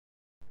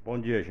Bom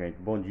dia, gente.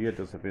 Bom dia,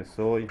 Deus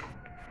abençoe.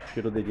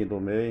 Tira o dedinho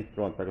do meio.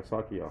 Pronto, pega só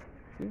aqui, ó.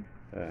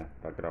 É,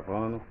 tá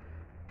gravando.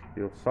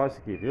 Viu? Só isso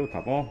aqui, viu? Tá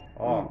bom?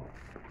 Ó.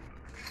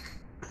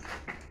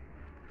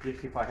 Tive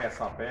que fazer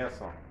essa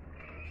peça, ó.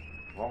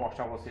 Vou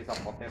mostrar a vocês a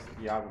potência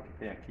de água que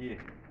tem aqui.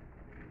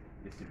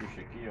 Esse bicho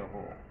aqui, ó.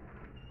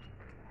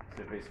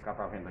 Você vê esse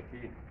catavento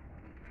aqui.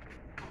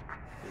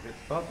 Você vê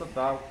tanta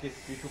d'água que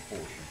esse bicho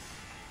puxa.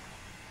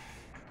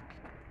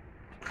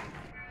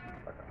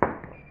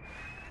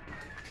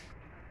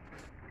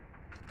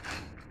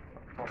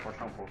 Vou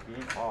puxar um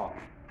pouquinho, ó.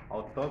 Ó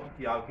o tanto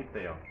de água que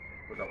tem, ó.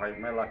 Vou vai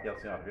melar aqui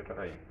assim, ó. Viu?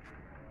 Peraí.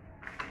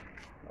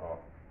 Ó.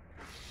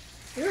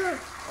 Que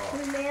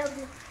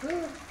medo. Que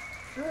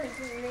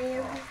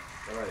medo.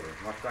 Peraí,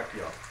 vou mostrar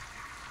aqui, ó.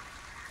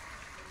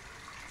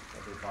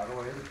 Cadê?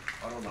 Parou ele?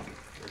 Parou não.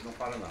 Ele não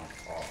para não,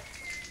 ó.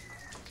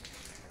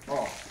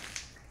 Ó.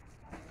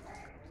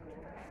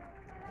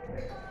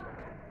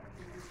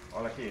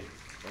 Olha aqui,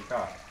 vem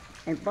cá.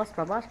 Eu posso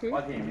pra baixo aqui?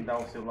 Pode ir, me dá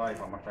o celular aí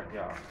pra mostrar aqui,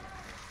 ó.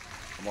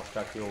 Vou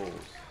mostrar aqui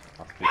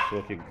as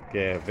pessoas que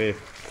querem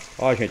ver.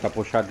 Ó, gente, tá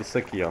puxado disso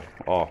aqui, ó.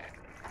 Ó.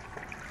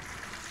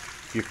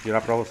 Tive que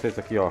tirar pra vocês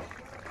aqui, ó.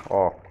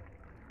 Ó.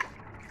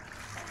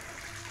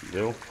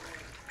 Entendeu?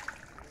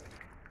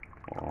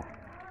 Ó.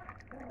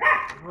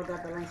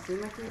 Rodar pra lá em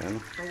cima aqui.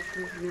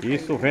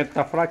 Isso, o vento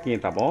tá fraquinho,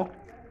 tá bom?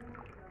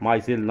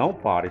 Mas ele não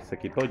para, isso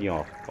aqui todinho,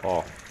 ó.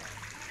 Ó.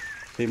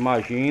 Você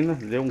imagina,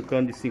 deu um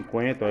cano de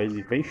 50, ó,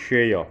 ele bem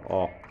cheio,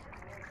 ó.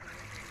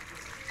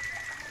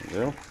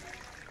 Entendeu?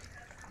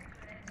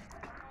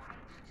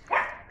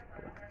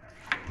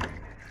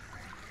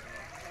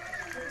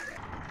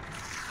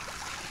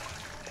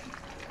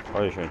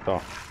 Olha, gente, ó.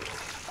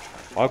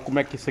 Olha como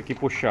é que isso aqui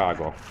puxa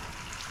água,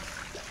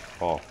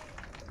 ó. Ó.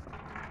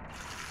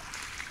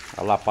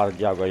 A lapada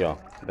de água aí, ó.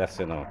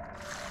 Descendo, ó.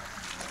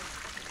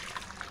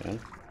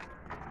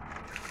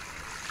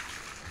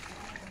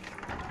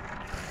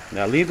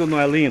 Não é lindo ou não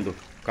é lindo?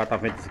 O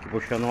catavento isso aqui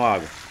puxando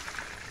água.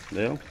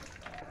 Entendeu?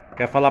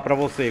 Quer falar pra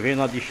você, vem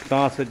na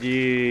distância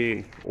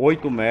de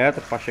 8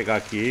 metros para chegar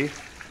aqui,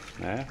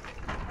 né?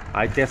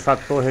 Aí tem essa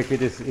torre aqui,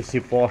 esse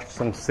poste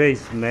são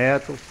 6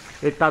 metros.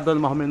 Ele tá dando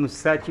mais ou menos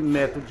 7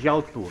 metros de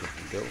altura,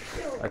 entendeu?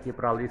 Aqui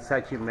para ali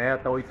 7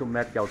 metros, 8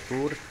 metros de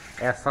altura.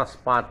 Essas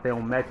pás tem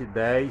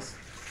 1,10 m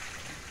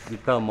de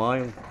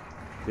tamanho,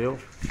 entendeu?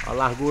 A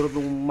largura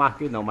não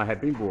marquei não, mas é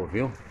bem boa,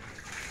 viu?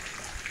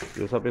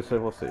 Deus abençoe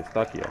vocês.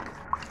 Tá aqui, ó.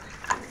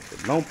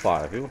 Não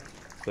para, viu?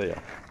 Isso aí,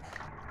 ó.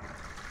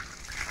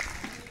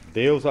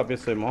 Deus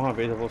abençoe mais uma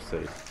vez a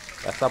vocês.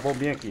 Essa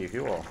bombinha aqui,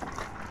 viu, ó.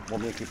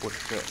 Bombinha aqui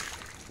puxando.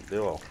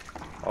 Entendeu, ó.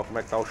 Ó como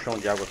é que tá o chão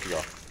de água aqui,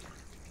 ó.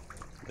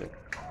 Entendeu?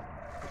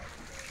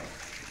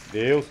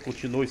 Deus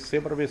continue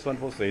sempre abençoando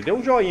vocês. Dê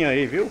um joinha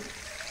aí, viu?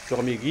 Seu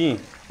amiguinho.